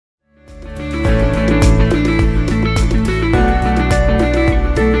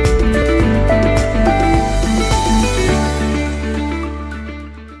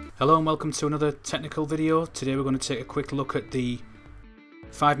Hello and welcome to another technical video. Today we're going to take a quick look at the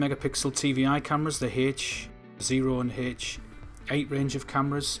 5 megapixel TVI cameras, the H0 and H8 range of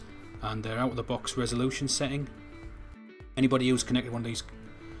cameras, and their out of the box resolution setting. Anybody who's connected one of these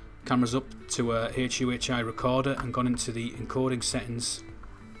cameras up to a 𝐂𝐂𝐓𝐕 recorder and gone into the encoding settings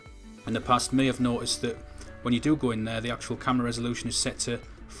in the past may have noticed that when you do go in there, the actual camera resolution is set to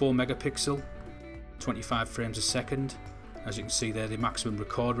 4 megapixel, 25 frames a second. As you can see there, the maximum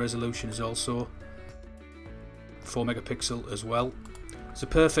record resolution is also 4 megapixel as well. It's a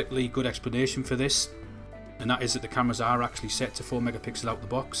perfectly good explanation for this, and that is that the cameras are actually set to 4 megapixel out the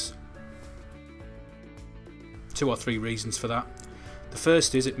box. 2 or 3 reasons for that. The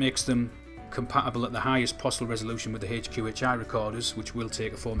first is it makes them compatible at the highest possible resolution with the HIKVISION recorders, which will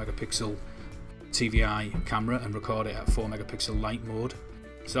take a 4 megapixel TVI camera and record it at 4 megapixel light mode.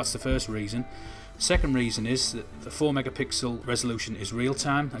 So that's the first reason. Second reason is that the 4 megapixel resolution is real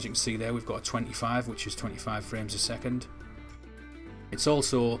time. As you can see there, we've got a 25, which is 25 frames a second. It's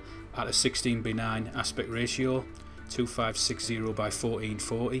also at a 16:9 aspect ratio, 2560 by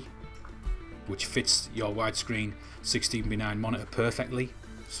 1440, which fits your widescreen 16:9 monitor perfectly,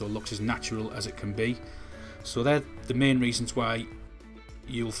 so it looks as natural as it can be. So they're the main reasons why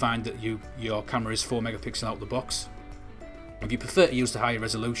you'll find that your camera is 4 megapixel out the box. If you prefer to use the higher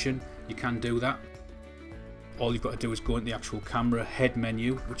resolution, you can do that. All you've got to do is go into the actual camera head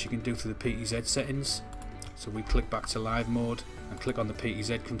menu, which you can do through the PTZ settings. So we click back to live mode and click on the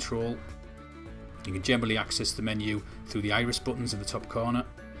PTZ control. You can generally access the menu through the iris buttons in the top corner.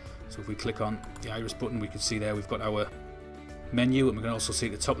 So if we click on the iris button, we can see there we've got our menu, and we can also see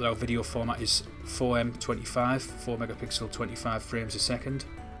at the top that our video format is 4M25, 4 megapixel 25 frames a second.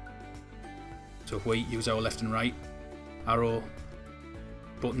 So if we use our left and right arrow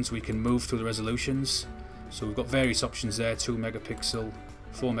buttons, we can move through the resolutions. So we've got various options there: 2 megapixel,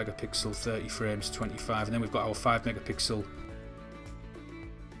 4 megapixel, 30 frames, 25, and then we've got our 5 megapixel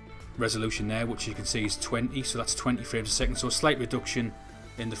resolution there, which you can see is 20, so that's 20 frames a second. So a slight reduction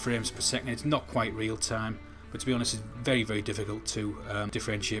in the frames per second. It's not quite real time, but to be honest, it's very difficult to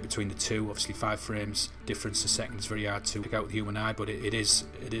differentiate between the two. Obviously 5 frames difference a second is very hard to pick out with the human eye, but it is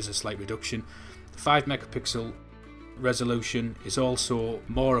a slight reduction. The 5 megapixel resolution is also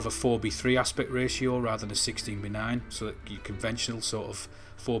more of a 4:3 aspect ratio rather than a 16:9, so that your conventional sort of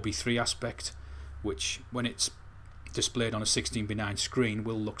 4:3 aspect, which when it's displayed on a 16:9 screen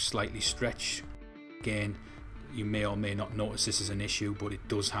will look slightly stretched. Again, you may or may not notice this as an issue, but it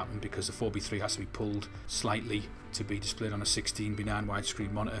does happen because the 4:3 has to be pulled slightly to be displayed on a 16:9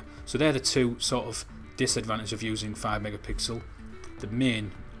 widescreen monitor. So they're the two sort of disadvantages of using 5 megapixel. The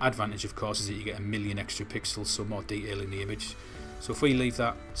main advantage, of course, is that you get a million extra pixels, so more detail in the image. So if we leave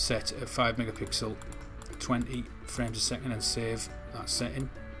that set at 5 megapixel, 20 frames a second, and save that setting,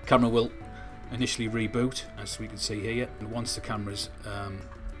 camera will initially reboot, as we can see here. And once the camera's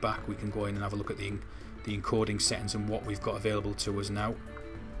back, we can go in and have a look at the encoding settings and what we've got available to us now.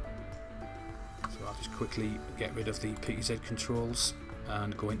 So I'll just quickly get rid of the PTZ controls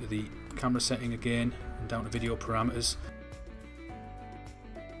and go into the camera setting again and down to video parameters.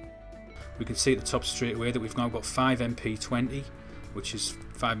 We can see at the top straight away that we've now got 5MP20, which is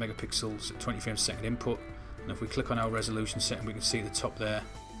 5 megapixels at 20 frames a second input. And if we click on our resolution setting, we can see at the top there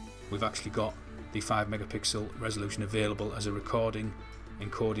we've actually got the 5 megapixel resolution available as a recording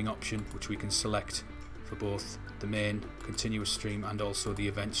encoding option, which we can select for both the main continuous stream and also the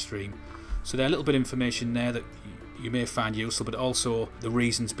event stream. So there's a little bit of information there that you may find useful, but also the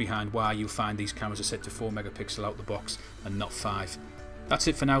reasons behind why you find these cameras are set to 4 megapixel out the box and not 5. That's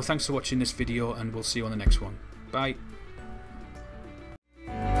it for now. Thanks for watching this video, and we'll see you on the next one. Bye.